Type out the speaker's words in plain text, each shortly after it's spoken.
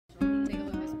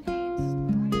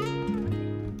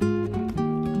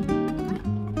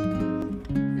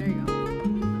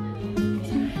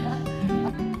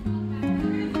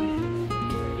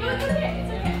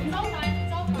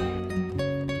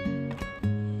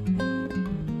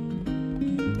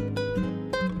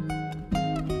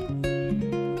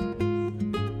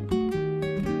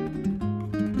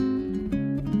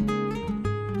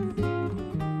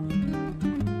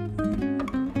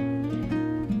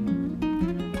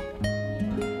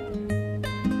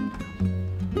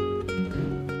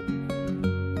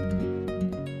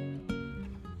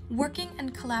Working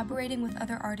and collaborating with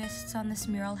other artists on this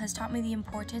mural has taught me the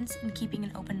importance in keeping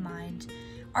an open mind.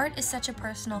 Art is such a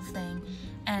personal thing,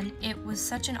 and it was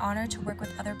such an honor to work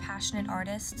with other passionate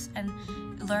artists and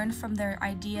learn from their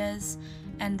ideas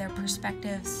and their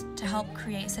perspectives to help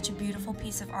create such a beautiful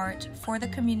piece of art for the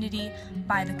community,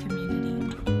 by the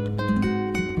community.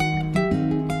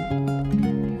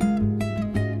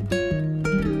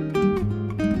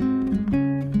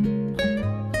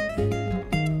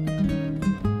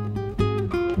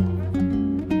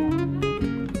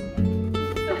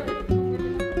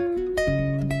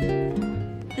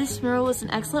 This mural was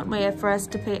an excellent way for us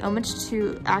to pay homage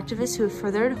to activists who have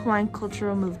furthered Hawaiian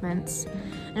cultural movements.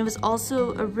 And it was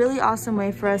also a really awesome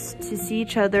way for us to see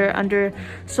each other under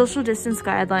social distance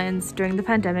guidelines during the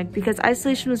pandemic, because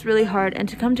isolation was really hard, and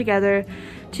to come together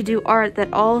to do art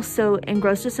that also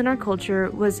engrossed us in our culture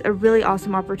was a really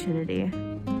awesome opportunity.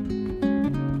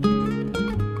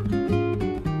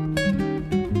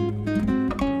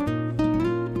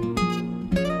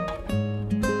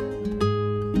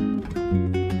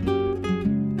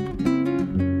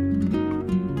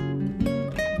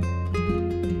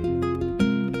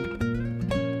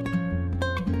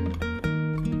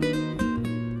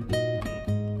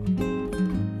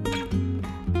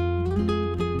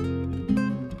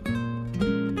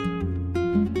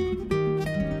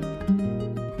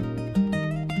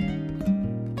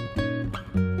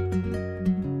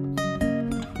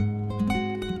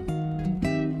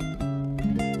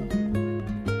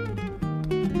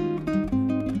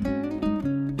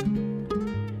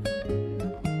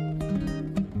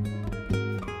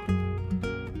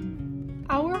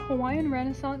 Our Hawaiian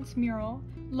Renaissance mural,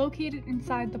 located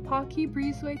inside the Pākī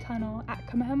breezeway tunnel at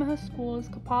Kamehameha School's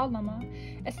Kapalama,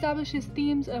 establishes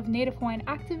themes of Native Hawaiian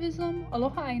activism,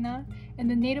 aloha aina, and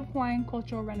the Native Hawaiian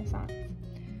cultural renaissance.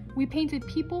 We painted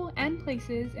people and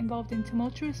places involved in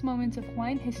tumultuous moments of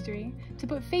Hawaiian history to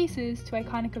put faces to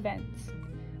iconic events.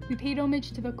 We paid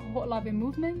homage to the Koho'olawe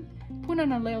movement,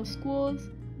 Punana Leo schools,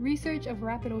 research of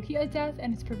rapid ohia death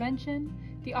and its prevention,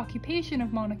 the occupation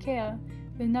of Mauna Kea,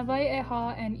 the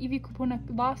Nawai'eha and Iwikupuna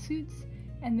lawsuits,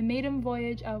 and the maiden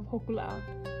voyage of Hokulea.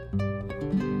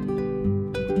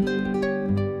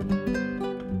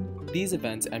 These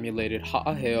events emulated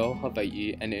Ha'aheo,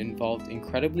 Hawaii, and involved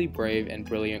incredibly brave and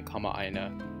brilliant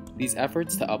kama'aina. These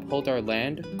efforts to uphold our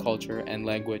land, culture, and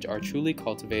language are truly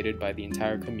cultivated by the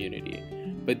entire community,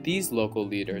 but these local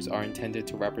leaders are intended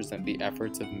to represent the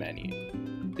efforts of many.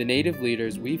 The native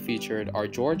leaders we featured are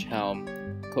George Helm,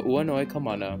 Ka'uanoi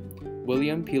Kamana,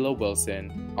 William Pila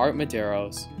Wilson, Art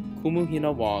Medeiros,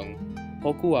 Kumuhina Wong,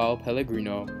 Hokuao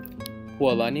Pellegrino,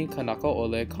 Pualani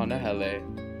Kanakaole Kanahele,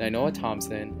 Nainoa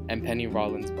Thompson, and Penny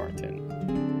Rollins Barton.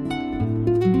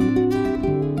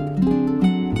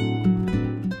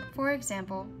 For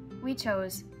example, we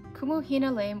chose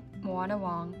Kumuhina Le Moana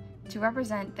Wong to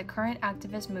represent the current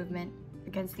activist movement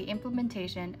against the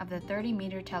implementation of the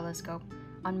 30-meter telescope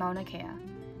on Mauna Kea,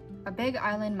 a big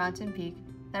island mountain peak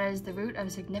that is the root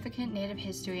of significant Native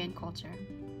history and culture.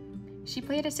 She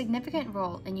played a significant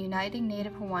role in uniting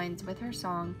Native Hawaiians with her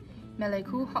song Mele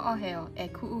Ku Ha'aheo e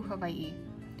Ku'u Hawaii,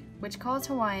 which calls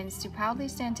Hawaiians to proudly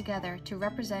stand together to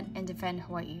represent and defend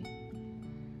Hawaii.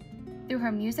 Through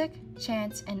her music,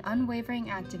 chants, and unwavering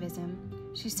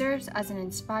activism, she serves as an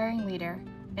inspiring leader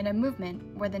in a movement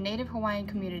where the Native Hawaiian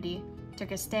community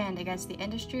took a stand against the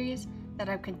industries that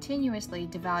have continuously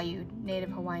devalued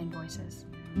Native Hawaiian voices.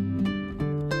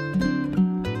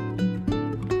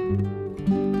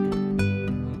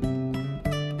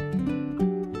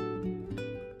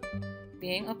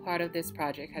 Being a part of this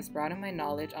project has broadened my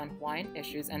knowledge on Hawaiian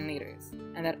issues and leaders,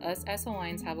 and that us as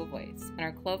Hawaiians have a voice, and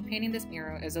our club painting this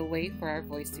mural is a way for our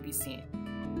voice to be seen.